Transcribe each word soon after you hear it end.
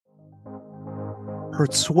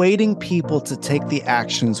Persuading people to take the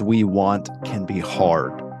actions we want can be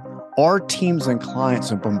hard. Our teams and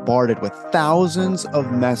clients are bombarded with thousands of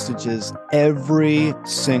messages every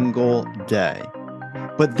single day.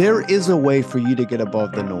 But there is a way for you to get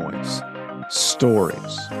above the noise.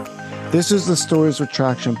 Stories. This is the Stories with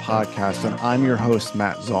Traction podcast, and I'm your host,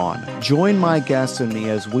 Matt Zahn. Join my guests and me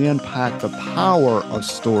as we unpack the power of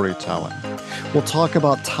storytelling. We'll talk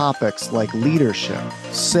about topics like leadership,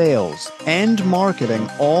 sales, and marketing,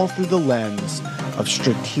 all through the lens of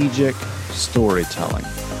strategic storytelling.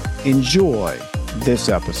 Enjoy this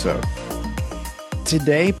episode.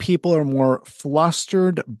 Today, people are more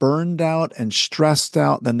flustered, burned out, and stressed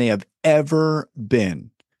out than they have ever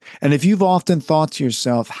been. And if you've often thought to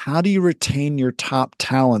yourself, how do you retain your top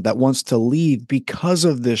talent that wants to leave because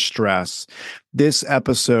of this stress? This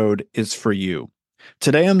episode is for you.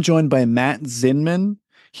 Today, I'm joined by Matt Zinman.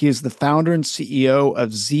 He is the founder and CEO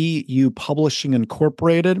of ZU Publishing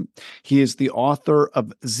Incorporated. He is the author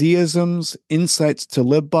of Zisms, Insights to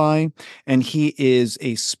Live By, and he is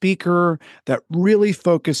a speaker that really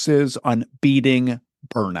focuses on beating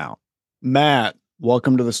burnout. Matt,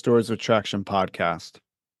 welcome to the Stories of Traction podcast.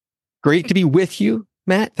 Great to be with you,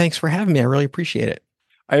 Matt. Thanks for having me. I really appreciate it.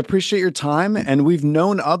 I appreciate your time, and we've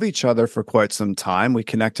known of each other for quite some time. We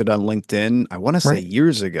connected on LinkedIn, I want to say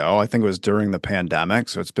years ago. I think it was during the pandemic,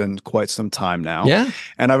 so it's been quite some time now. Yeah.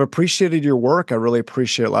 And I've appreciated your work. I really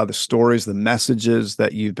appreciate a lot of the stories, the messages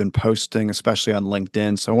that you've been posting, especially on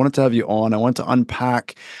LinkedIn. So I wanted to have you on. I want to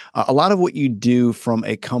unpack a lot of what you do from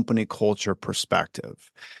a company culture perspective.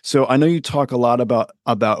 So I know you talk a lot about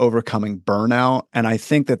overcoming burnout, and I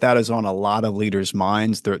think that is on a lot of leaders'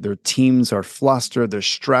 minds. Their teams are flustered, they're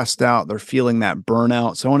stressed out, they're feeling that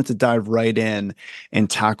burnout. So I wanted to dive right in and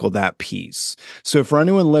tackle that piece. So for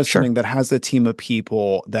anyone listening that has a team of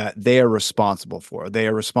people that they are responsible for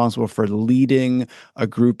leading a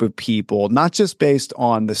group of people, not just based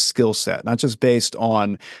on the skill set, not just based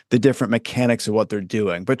on the different mechanics of what they're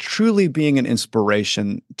doing, but truly being an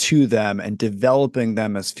inspiration to them and developing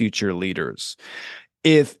them as future leaders.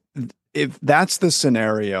 If that's the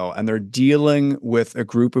scenario and they're dealing with a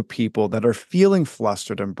group of people that are feeling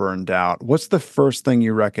flustered and burned out, what's the first thing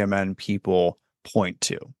you recommend people point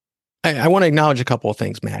to? I want to acknowledge a couple of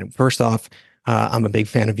things, Matt. First off, I'm a big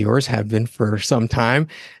fan of yours, have been for some time.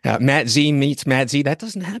 Matt Z meets Matt Z. That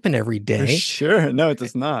doesn't happen every day. For sure. No, it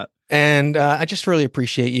does not. And I just really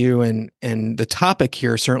appreciate you and the topic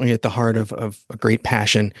here, certainly at the heart of a great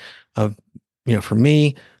passion of, for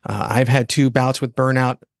me, I've had 2 bouts with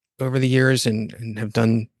burnout over the years and have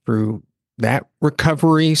done through that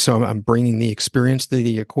recovery. So I'm bringing the experience to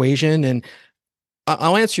the equation. And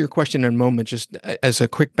I'll answer your question in a moment. Just as a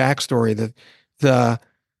quick backstory, the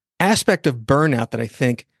aspect of burnout that I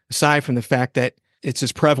think, aside from the fact that it's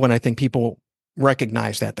as prevalent, I think people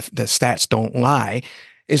recognize that the stats don't lie,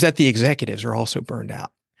 is that the executives are also burned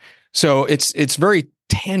out. So it's very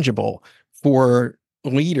tangible for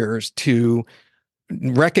leaders to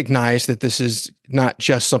recognize that this is not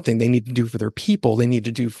just something they need to do for their people, they need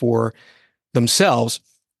to do for themselves.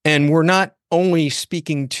 And we're not only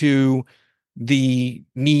speaking to the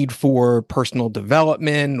need for personal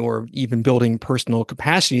development or even building personal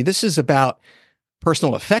capacity. This is about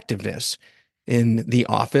personal effectiveness in the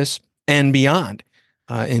office and beyond,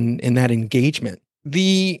 in that engagement.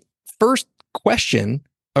 The first question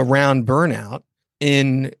around burnout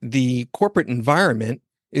in the corporate environment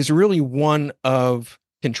is really one of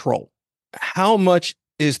control. How much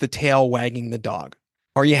is the tail wagging the dog?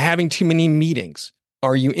 Are you having too many meetings?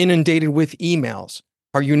 Are you inundated with emails?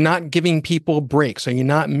 Are you not giving people breaks? Are you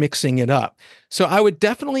not mixing it up? So I would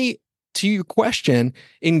definitely, to your question,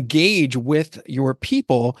 engage with your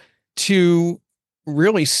people to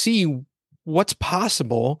really see what's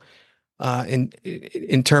possible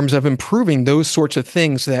in terms of improving those sorts of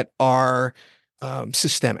things that are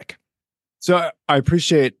systemic. So I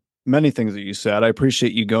appreciate many things that you said. I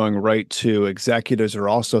appreciate you going right to executives are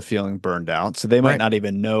also feeling burned out. So they might not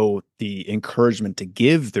even know the encouragement to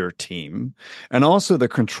give their team. And also the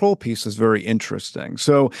control piece is very interesting.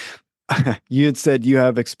 So you had said you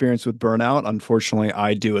have experience with burnout. Unfortunately,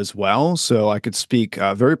 I do as well. So I could speak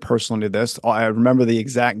very personally to this. I remember the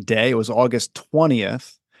exact day. It was August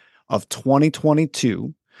 20th of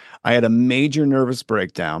 2022. I had a major nervous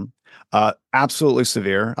breakdown. Absolutely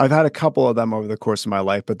severe. I've had a couple of them over the course of my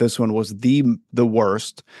life, but this one was the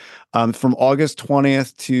worst. From August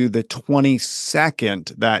 20th to the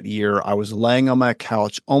 22nd that year, I was laying on my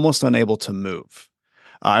couch, almost unable to move.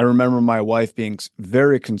 I remember my wife being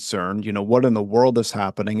very concerned. What in the world is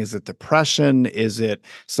happening? Is it depression? Is it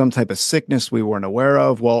some type of sickness we weren't aware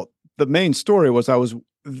of? Well, the main story was I was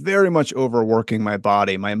very much overworking my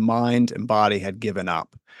body. My mind and body had given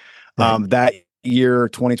up. Right. That year,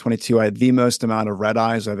 2022, I had the most amount of red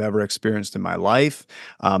eyes I've ever experienced in my life.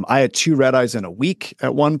 I had 2 red eyes in a week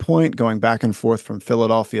at one point, going back and forth from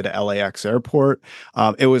Philadelphia to LAX airport.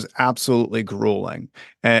 It was absolutely grueling.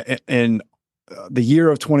 And the year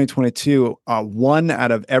of 2022, 1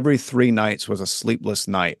 out of every 3 nights was a sleepless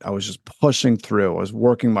night. I was just pushing through. I was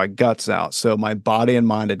working my guts out. So my body and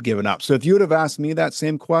mind had given up. So if you would have asked me that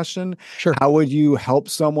same question, Sure. how would you help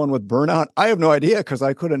someone with burnout? I have no idea because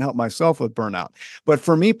I couldn't help myself with burnout. But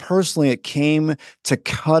for me personally, it came to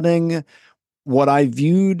cutting what I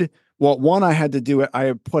viewed. Well, one, I had to do it.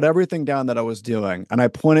 I put everything down that I was doing and I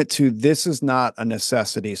pointed to this is not a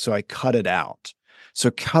necessity. So I cut it out. So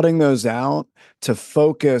cutting those out to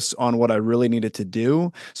focus on what I really needed to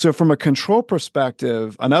do. So from a control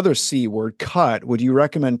perspective, another C word, cut, would you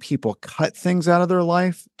recommend people cut things out of their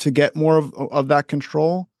life to get more of that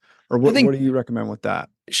control? Or I what think, do you recommend with that?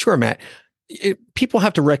 sure, Matt. People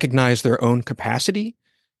have to recognize their own capacity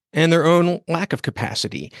and their own lack of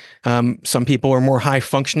capacity. Some people are more high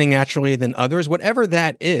functioning naturally than others. Whatever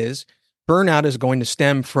that is, burnout is going to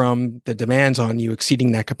stem from the demands on you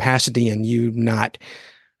exceeding that capacity and you not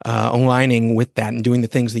aligning with that and doing the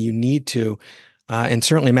things that you need to. And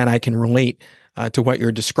certainly, Matt, I can relate to what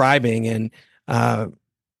you're describing. And uh,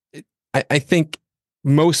 I think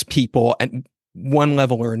most people at one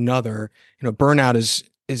level or another, burnout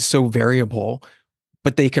is so variable,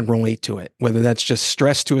 but they can relate to it, whether that's just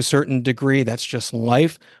stress to a certain degree, that's just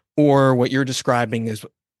life, or what you're describing is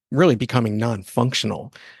really becoming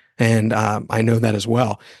non-functional. And I know that as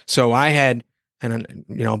well. So I had, and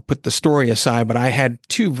put the story aside, but I had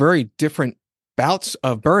 2 very different bouts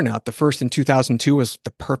of burnout. The first in 2002 was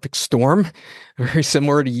the perfect storm, very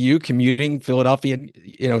similar to you, commuting Philadelphia,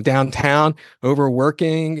 downtown,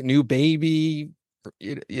 overworking, new baby,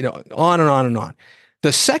 on and on and on.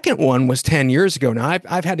 The second one was 10 years ago. Now,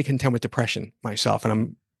 I've had to contend with depression myself, and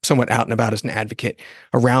I'm somewhat out and about as an advocate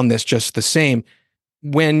around this just the same.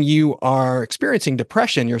 When you are experiencing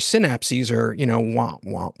depression, your synapses are, wah,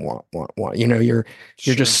 wah, wah, wah, wah. You're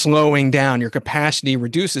Sure. just slowing down, your capacity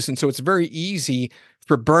reduces. And so it's very easy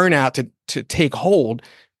for burnout to take hold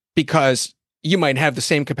because you might have the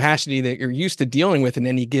same capacity that you're used to dealing with in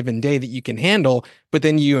any given day that you can handle, but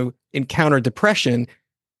then you encounter depression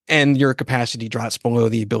and your capacity drops below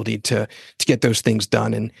the ability to get those things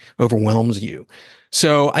done and overwhelms you.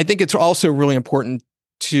 So I think it's also really important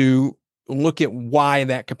to look at why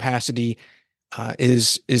that capacity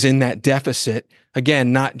is in that deficit.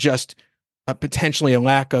 Again, not just potentially a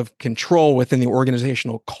lack of control within the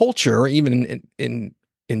organizational culture, even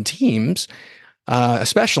in teams,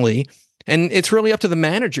 especially. And it's really up to the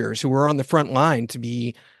managers who are on the front line to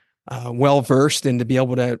be well versed and to be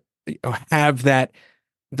able to have that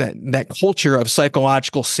culture of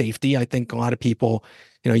psychological safety. I think a lot of people,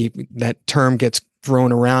 that term gets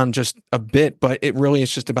thrown around just a bit, but it really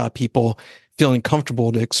is just about people feeling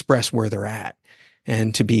comfortable to express where they're at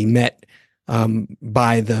and to be met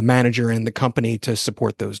by the manager and the company to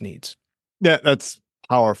support those needs. Yeah, that's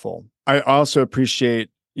powerful. I also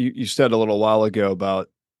appreciate you said a little while ago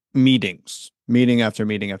about meetings, meeting after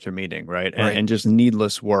meeting after meeting, right? And, Right. and just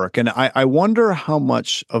needless work. And I wonder how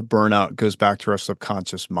much of burnout goes back to our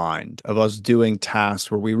subconscious mind of us doing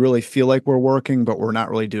tasks where we really feel like we're working, but we're not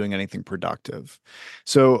really doing anything productive.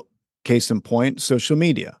 So, case in point, social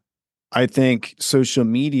media. I think social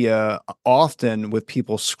media often with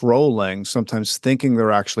people scrolling, sometimes thinking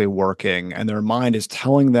they're actually working and their mind is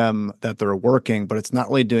telling them that they're working, but it's not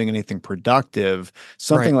really doing anything productive.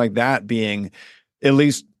 Something Right. like that being at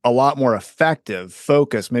least a lot more effective,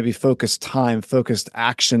 focus, maybe focused time, focused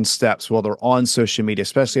action steps while they're on social media,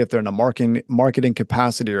 especially if they're in a marketing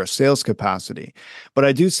capacity or a sales capacity. But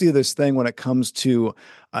I do see this thing when it comes to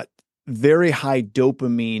very high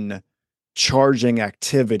dopamine charging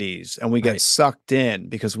activities and we get Right. sucked in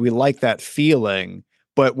because we like that feeling,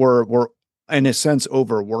 but we're in a sense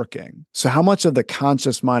overworking. So how much of the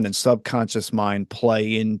conscious mind and subconscious mind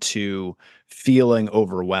play into feeling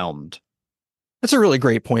overwhelmed? That's a really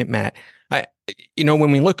great point, Matt.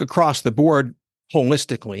 When we look across the board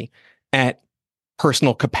holistically at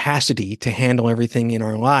personal capacity to handle everything in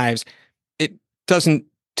our lives, it doesn't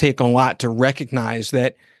take a lot to recognize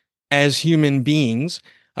that as human beings,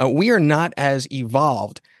 we are not as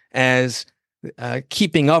evolved as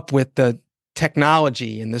keeping up with the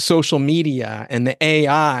technology and the social media and the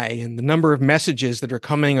AI and the number of messages that are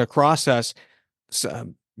coming across us,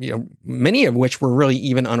 many of which we're really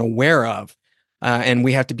even unaware of. And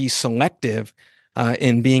we have to be selective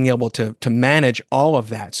in being able to manage all of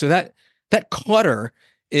that. So that clutter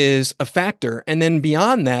is a factor. And then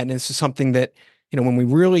beyond that, and this is something that, when we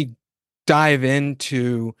really dive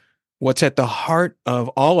into what's at the heart of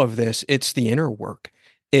all of this, it's the inner work.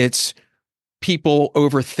 It's people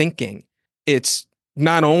overthinking. It's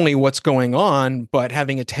not only what's going on, but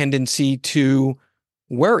having a tendency to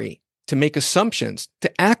worry, to make assumptions,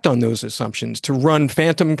 to act on those assumptions, to run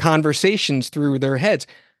phantom conversations through their heads.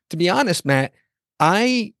 To be honest, Matt,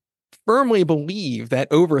 I firmly believe that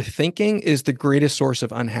overthinking is the greatest source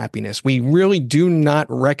of unhappiness. We really do not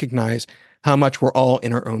recognize how much we're all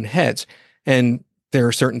in our own heads. And there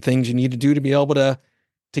are certain things you need to do to be able to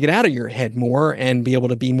get out of your head more and be able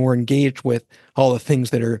to be more engaged with all the things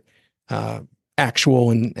that are actual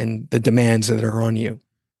and the demands that are on you.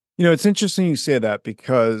 It's interesting you say that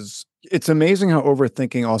because it's amazing how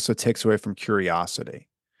overthinking also takes away from curiosity.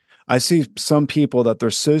 I see some people that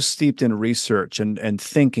they're so steeped in research and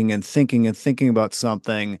thinking and thinking and thinking about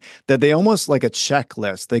something that they almost like a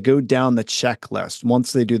checklist. They go down the checklist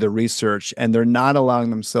once they do the research and they're not allowing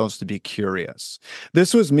themselves to be curious.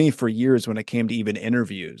 This was me for years when it came to even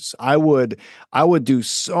interviews. I would do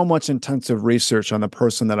so much intensive research on the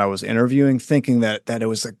person that I was interviewing, thinking that it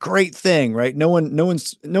was a great thing, right? No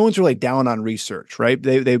one's really down on research, right?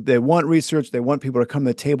 They want research, they want people to come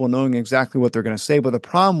to the table knowing exactly what they're going to say. But the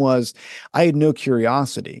problem was I had no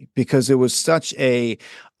curiosity because it was such a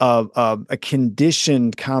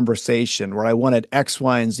conditioned conversation where I wanted X,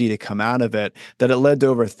 Y, and Z to come out of it, that it led to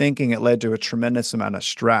overthinking. It led to a tremendous amount of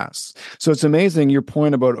stress. So it's amazing your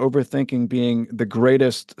point about overthinking being the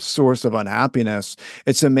greatest source of unhappiness.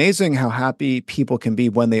 It's amazing how happy people can be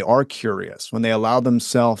when they are curious, when they allow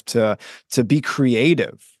themselves to be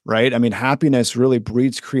creative. Right. I mean, happiness really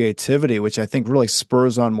breeds creativity, which I think really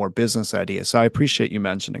spurs on more business ideas. So I appreciate you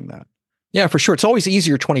mentioning that. Yeah, for sure. It's always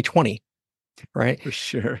easier 2020, right? For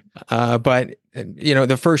sure. But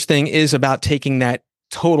the first thing is about taking that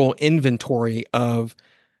total inventory of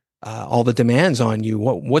all the demands on you.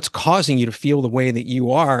 What's causing you to feel the way that you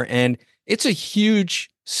are? And it's a huge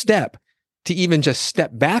step to even just step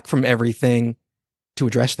back from everything to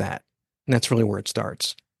address that. And that's really where it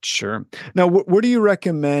starts. Sure. Now, where do you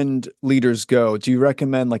recommend leaders go? Do you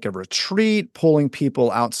recommend like a retreat, pulling people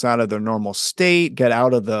outside of their normal state, get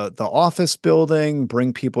out of the office building,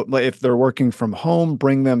 bring people, if they're working from home,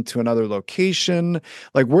 bring them to another location?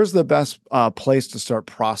 Like, where's the best place to start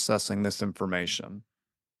processing this information?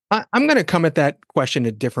 I'm going to come at that question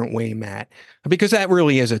a different way, Matt, because that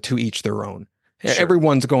really is a to each their own. Sure.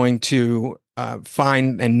 Everyone's going to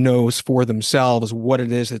find and knows for themselves what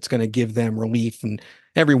it is that's going to give them relief, and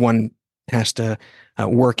everyone has to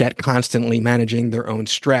work at constantly managing their own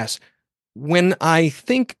stress. When I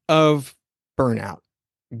think of burnout,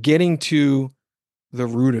 getting to the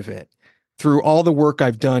root of it, through all the work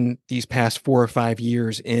I've done these past 4 or 5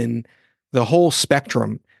 years in the whole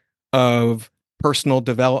spectrum of personal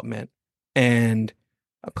development and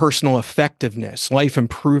personal effectiveness, life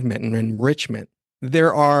improvement, and enrichment,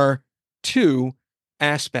 there are 2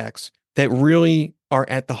 aspects that really are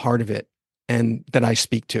at the heart of it and that I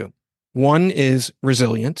speak to. One is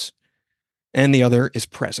resilience, and the other is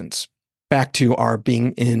presence. Back to our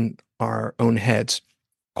being in our own heads.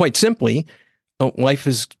 Quite simply, life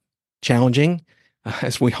is challenging,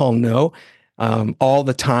 as we all know, all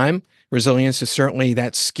the time. Resilience is certainly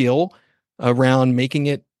that skill around making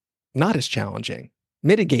it not as challenging,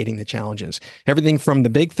 mitigating the challenges. Everything from the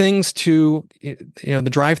big things to the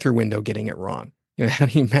drive-through window getting it wrong. How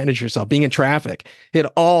do you manage yourself? Being in traffic, it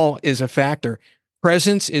all is a factor.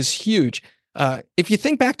 Presence is huge. If you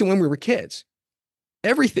think back to when we were kids,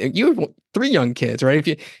 everything. You have 3 young kids,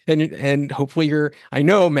 right? And hopefully I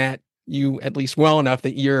know, Matt, you at least well enough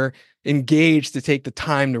that you're engaged to take the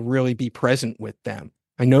time to really be present with them.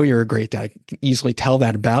 I know you're a great dad. I can easily tell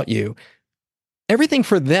that about you. Everything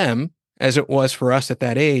for them, as it was for us at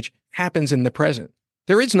that age, happens in the present.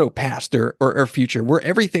 There is no past or future. We're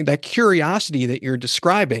everything, that curiosity that you're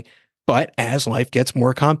describing. But as life gets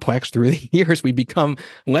more complex through the years, we become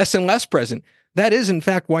less and less present. That is, in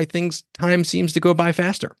fact, why time seems to go by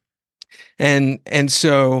faster. And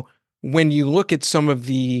so when you look at some of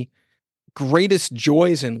the greatest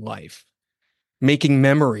joys in life, making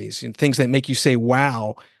memories and things that make you say,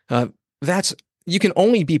 wow, you can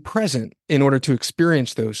only be present in order to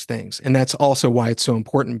experience those things. And that's also why it's so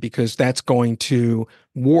important, because that's going to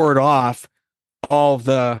ward off all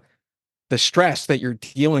the stress that you're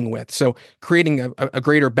dealing with. So creating a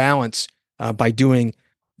greater balance by doing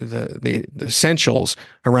the essentials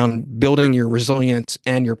around building your resilience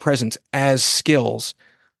and your presence as skills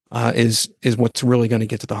is what's really going to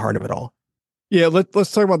get to the heart of it all. Yeah,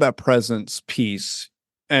 let's talk about that presence piece.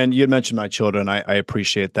 And you had mentioned my children. I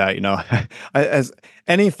appreciate that. As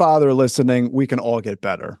any father listening, we can all get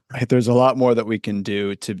better, right? There's a lot more that we can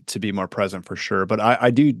do to be more present for sure. But I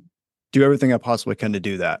do everything I possibly can to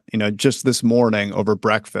do that. Just this morning over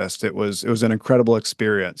breakfast, it was an incredible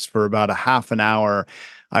experience. For about a half an hour,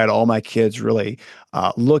 I had all my kids really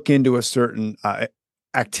look into a certain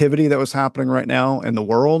activity that was happening right now in the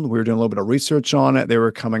world. We were doing a little bit of research on it. They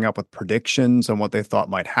were coming up with predictions on what they thought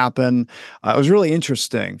might happen. It was really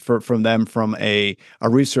interesting from them from a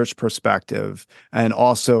research perspective and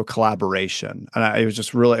also collaboration. And it was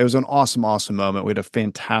just really, it was an awesome, awesome moment. We had a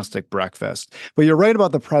fantastic breakfast. But you're right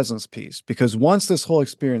about the presence piece, because once this whole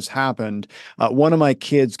experience happened, one of my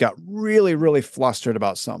kids got really, really flustered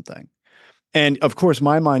about something. And of course,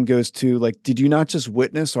 my mind goes to like, did you not just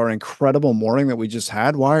witness our incredible morning that we just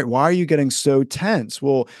had? Why are you getting so tense?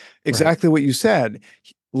 Well, Right. exactly what you said,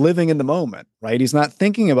 living in the moment, right? He's not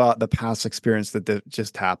thinking about the past experience that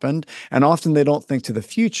just happened. And often they don't think to the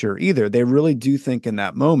future either. They really do think in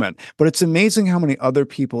that moment. But it's amazing how many other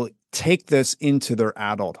people take this into their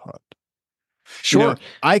adulthood. You know, Sure.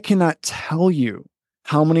 I cannot tell you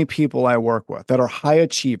how many people I work with that are high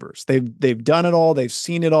achievers. They've done it all, they've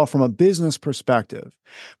seen it all from a business perspective,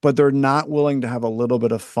 but they're not willing to have a little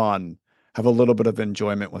bit of fun, have a little bit of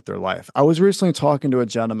enjoyment with their life. I was recently talking to a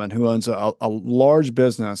gentleman who owns a large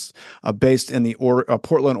business based in the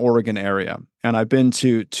Portland, Oregon area. And I've been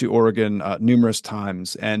to Oregon numerous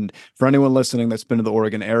times. And for anyone listening that's been to the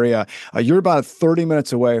Oregon area, you're about 30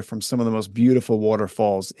 minutes away from some of the most beautiful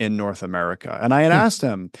waterfalls in North America. And I had Hmm. asked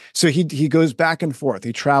him, so he goes back and forth.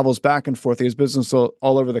 He travels back and forth. He has business all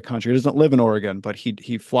over the country. He doesn't live in Oregon, but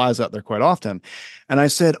he flies out there quite often. And I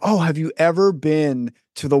said, "Oh, have you ever been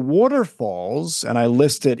to the waterfalls?" And I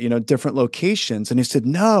listed, different locations. And he said,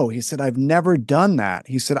 "No." He said, "I've never done that."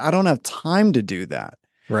 He said, "I don't have time to do that."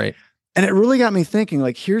 Right. And it really got me thinking,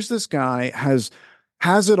 like, here's this guy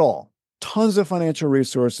has it all, tons of financial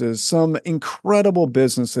resources, some incredible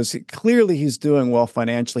businesses. Clearly he's doing well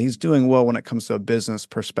financially. He's doing well when it comes to a business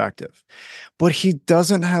perspective, but he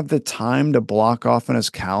doesn't have the time to block off in his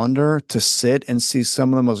calendar to sit and see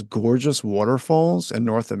some of the most gorgeous waterfalls in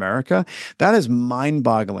North America. That is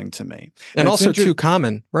mind-boggling to me. And And it's also interesting. too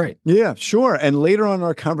common. Right. Yeah, sure. And later on in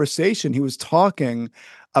our conversation, he was talking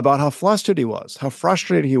about how flustered he was, how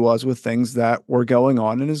frustrated he was with things that were going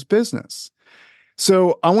on in his business.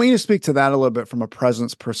 So I want you to speak to that a little bit from a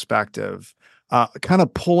presence perspective, kind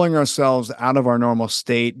of pulling ourselves out of our normal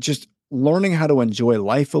state, just learning how to enjoy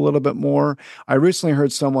life a little bit more. I recently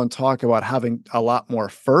heard someone talk about having a lot more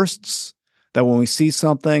firsts, that when we see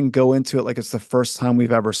something, go into it like it's the first time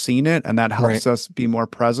we've ever seen it, and that Right. helps us be more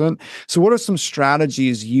present. So, what are some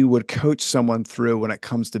strategies you would coach someone through when it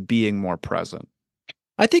comes to being more present?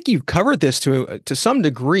 I think you've covered this to some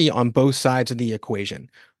degree on both sides of the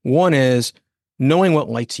equation. One is knowing what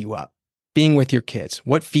lights you up, being with your kids,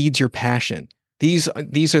 what feeds your passion. These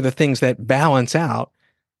are the things that balance out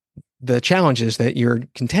the challenges that you're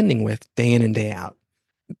contending with day in and day out.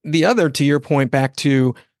 The other, to your point, back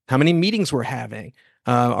to how many meetings we're having.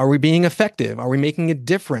 Are we being effective? Are we making a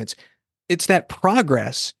difference? It's that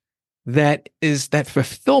progress that is that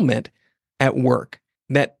fulfillment at work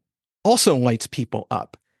that also lights people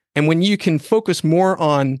up. And when you can focus more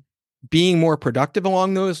on being more productive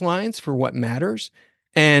along those lines for what matters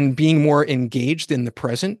and being more engaged in the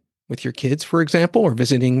present with your kids, for example, or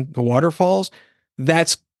visiting the waterfalls,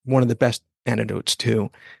 that's one of the best antidotes to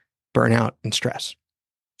burnout and stress.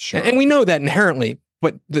 And Sure. we know that inherently,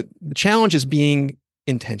 but the challenge is being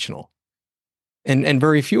intentional. And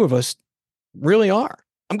very few of us really are.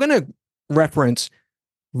 I'm going to reference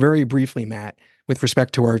very briefly, Matt, with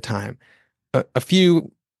respect to our time, a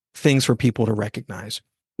few things for people to recognize.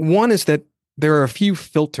 One is that there are a few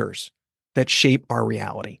filters that shape our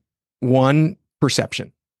reality. One,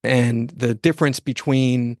 perception, and the difference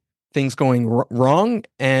between things going wrong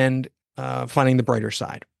and finding the brighter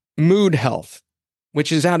side. Mood health,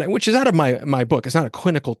 which is out of my book. It's not a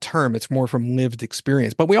clinical term. It's more from lived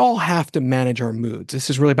experience. But we all have to manage our moods. This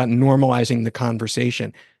is really about normalizing the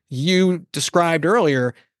conversation. You described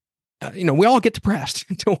earlier, we all get depressed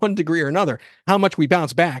to one degree or another. How much we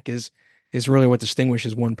bounce back is really what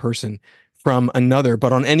distinguishes one person from another.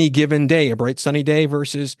 But on any given day, a bright sunny day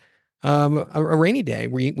versus a rainy day,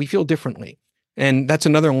 we feel differently. And that's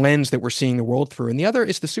another lens that we're seeing the world through. And the other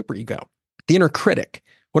is the superego, the inner critic.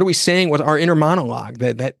 What are we saying with our inner monologue?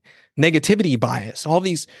 That negativity bias, all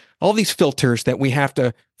these filters that we have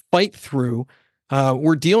to fight through.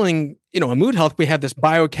 We're dealing, a mood health. We have this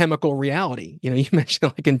biochemical reality. You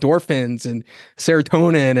mentioned like endorphins and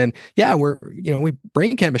serotonin, and yeah, we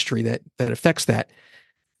brain chemistry that affects that.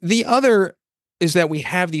 The other is that we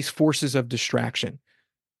have these forces of distraction.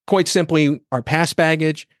 Quite simply, our past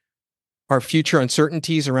baggage, our future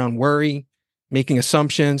uncertainties around worry, making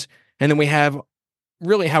assumptions, and then we have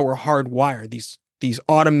really how we're hardwired, these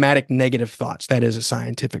automatic negative thoughts. That is a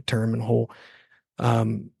scientific term and whole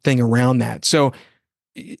thing around that. So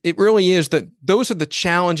it really is that those are the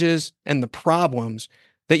challenges and the problems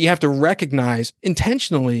that you have to recognize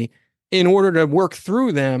intentionally in order to work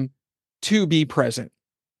through them to be present.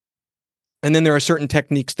 And then there are certain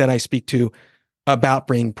techniques that I speak to about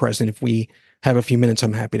being present. If we have a few minutes,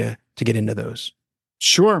 I'm happy to get into those.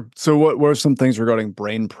 Sure. So what are some things regarding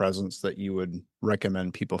brain presence that you would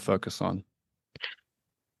recommend people focus on?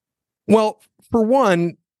 Well, for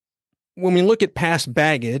one, when we look at past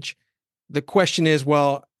baggage, the question is,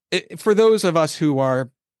 well, for those of us who are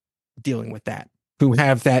dealing with that, who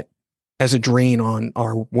have that as a drain on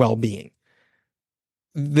our well-being,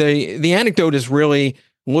 the anecdote is really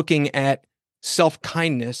looking at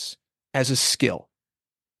self-kindness as a skill,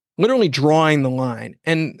 literally drawing the line.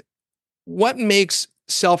 And what makes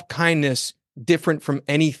self-kindness different from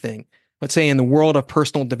anything? Let's say in the world of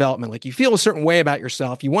personal development, like you feel a certain way about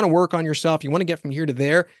yourself, you want to work on yourself, you want to get from here to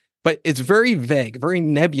there, but it's very vague, very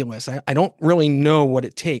nebulous. I don't really know what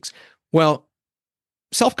it takes. Well,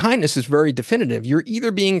 self-kindness is very definitive. You're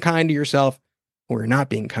either being kind to yourself or you're not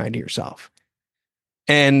being kind to yourself.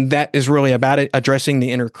 And that is really about it, addressing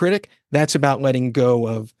the inner critic. That's about letting go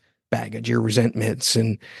of baggage, your resentments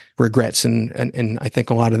and regrets. And I think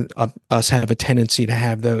a lot of us have a tendency to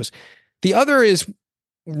have those. The other is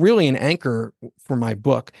really an anchor for my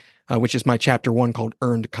book, which is my chapter 1 called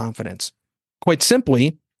Earned Confidence. Quite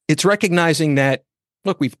simply, it's recognizing that,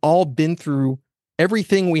 look, we've all been through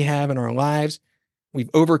everything we have in our lives. We've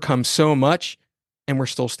overcome so much and we're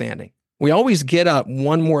still standing. We always get up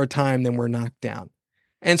one more time than we're knocked down.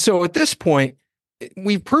 And so at this point,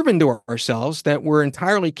 we've proven to ourselves that we're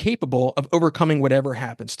entirely capable of overcoming whatever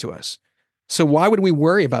happens to us. So why would we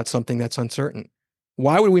worry about something that's uncertain?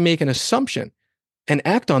 Why would we make an assumption and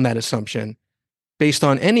act on that assumption based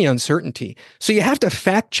on any uncertainty? So you have to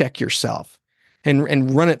fact check yourself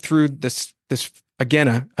and run it through this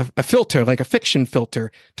again, a filter, like a fiction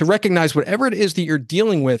filter, to recognize whatever it is that you're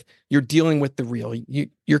dealing with the real.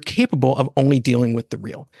 You're capable of only dealing with the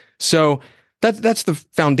real. So that's the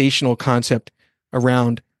foundational concept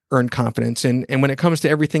around earned confidence. And when it comes to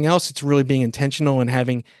everything else, it's really being intentional and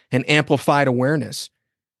having an amplified awareness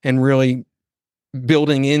and really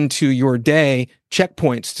building into your day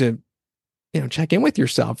checkpoints to, check in with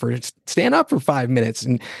yourself or stand up for 5 minutes.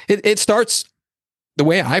 And it starts the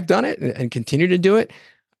way I've done it and continue to do it.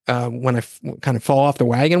 When I kind of fall off the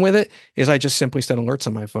wagon with it, is I just simply set alerts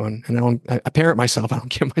on my phone, and I parent myself. I don't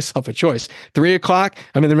give myself a choice. 3:00,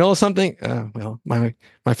 I'm in the middle of something. Well, my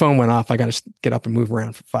phone went off. I got to get up and move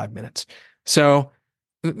around for 5 minutes. So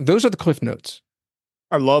those are the cliff notes.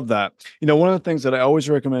 I love that. One of the things that I always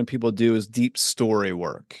recommend people do is deep story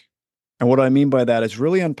work. And what I mean by that is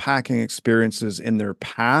really unpacking experiences in their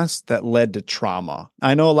past that led to trauma.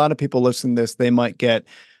 I know a lot of people listen to this, they might get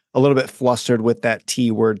a little bit flustered with that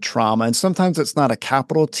T word, trauma. And sometimes it's not a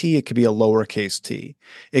capital T, it could be a lowercase t.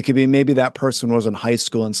 It could be maybe that person was in high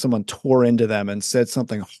school and someone tore into them and said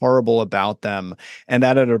something horrible about them, and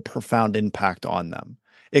that had a profound impact on them.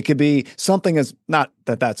 It could be something as, not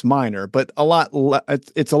that that's minor, but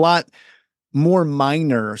it's a lot more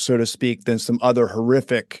minor, so to speak, than some other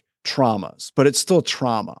horrific traumas, but it's still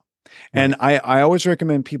trauma. And I always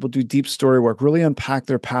recommend people do deep story work, really unpack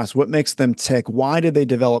their past. What makes them tick? Why did they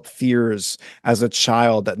develop fears as a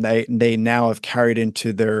child that they now have carried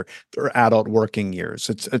into their adult working years?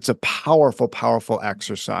 It's a powerful, powerful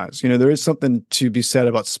exercise. There is something to be said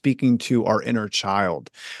about speaking to our inner child.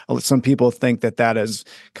 Some people think that is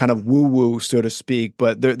kind of woo-woo, so to speak,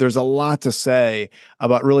 but there's a lot to say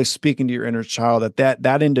about really speaking to your inner child,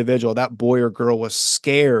 that individual, that boy or girl was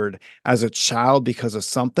scared as a child because of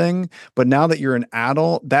something. But now that you're an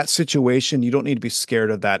adult, that situation, you don't need to be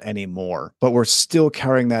scared of that anymore. But we're still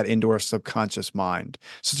carrying that into our subconscious mind.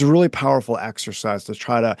 So it's a really powerful exercise to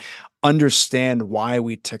try to understand why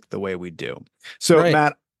we tick the way we do. So, right.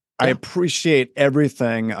 Matt, I appreciate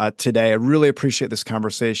everything today. I really appreciate this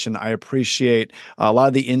conversation. I appreciate a lot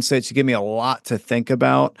of the insights. You give me a lot to think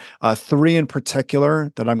about. 3 in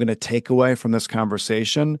particular that I'm going to take away from this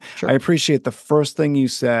conversation. Sure. I appreciate the first thing you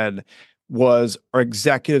said was our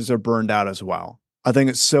executives are burned out as well. I think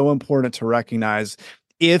it's so important to recognize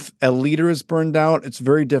if a leader is burned out, it's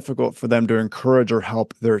very difficult for them to encourage or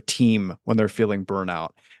help their team when they're feeling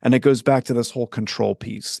burnout. And it goes back to this whole control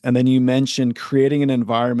piece. And then you mentioned creating an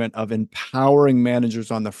environment of empowering managers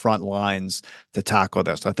on the front lines to tackle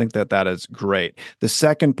this. I think that that is great. The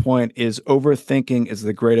second point is overthinking is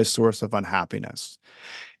the greatest source of unhappiness.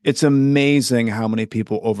 It's amazing how many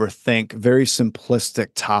people overthink very simplistic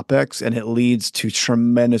topics, and it leads to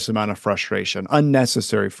tremendous amount of frustration,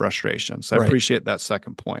 unnecessary frustration. So I Right. appreciate that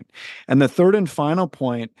second point. And the third and final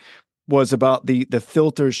point was about the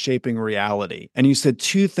filters shaping reality. And you said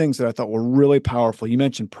two things that I thought were really powerful. You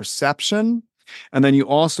mentioned perception, and then you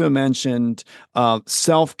also mentioned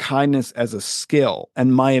self-kindness as a skill.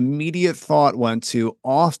 And my immediate thought went to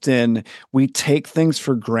often we take things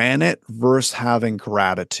for granted versus having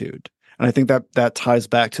gratitude. And I think that that ties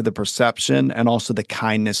back to the perception and also the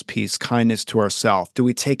kindness piece, kindness to ourselves. Do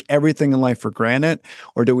we take everything in life for granted,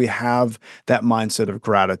 or do we have that mindset of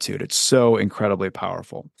gratitude? It's so incredibly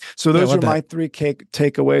powerful. So those are my three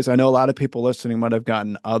takeaways. I know a lot of people listening might have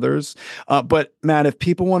gotten others. But Matt, if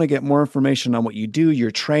people want to get more information on what you do,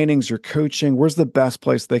 your trainings, your coaching, where's the best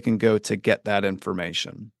place they can go to get that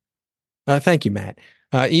information? Thank you, Matt.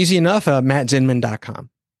 Easy enough,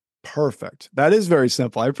 mattzinman.com. Perfect. That is very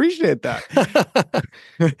simple. I appreciate that.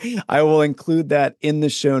 I will include that in the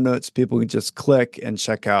show notes. People can just click and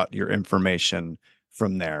check out your information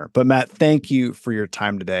from there. But Matt, thank you for your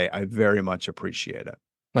time today. I very much appreciate it.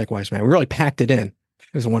 Likewise, man. We really packed it in. It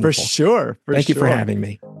was wonderful. For sure. Thank you for having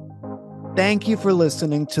me. Thank you for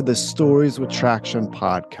listening to the Stories with Traction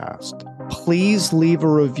podcast. Please leave a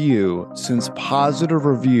review, since positive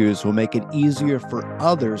reviews will make it easier for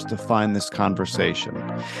others to find this conversation.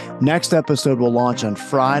 Next episode will launch on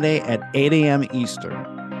Friday at 8 a.m. Eastern.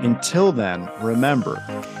 Until then, remember,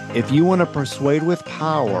 if you want to persuade with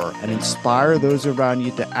power and inspire those around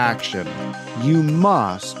you to action, you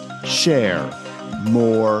must share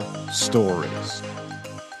more stories.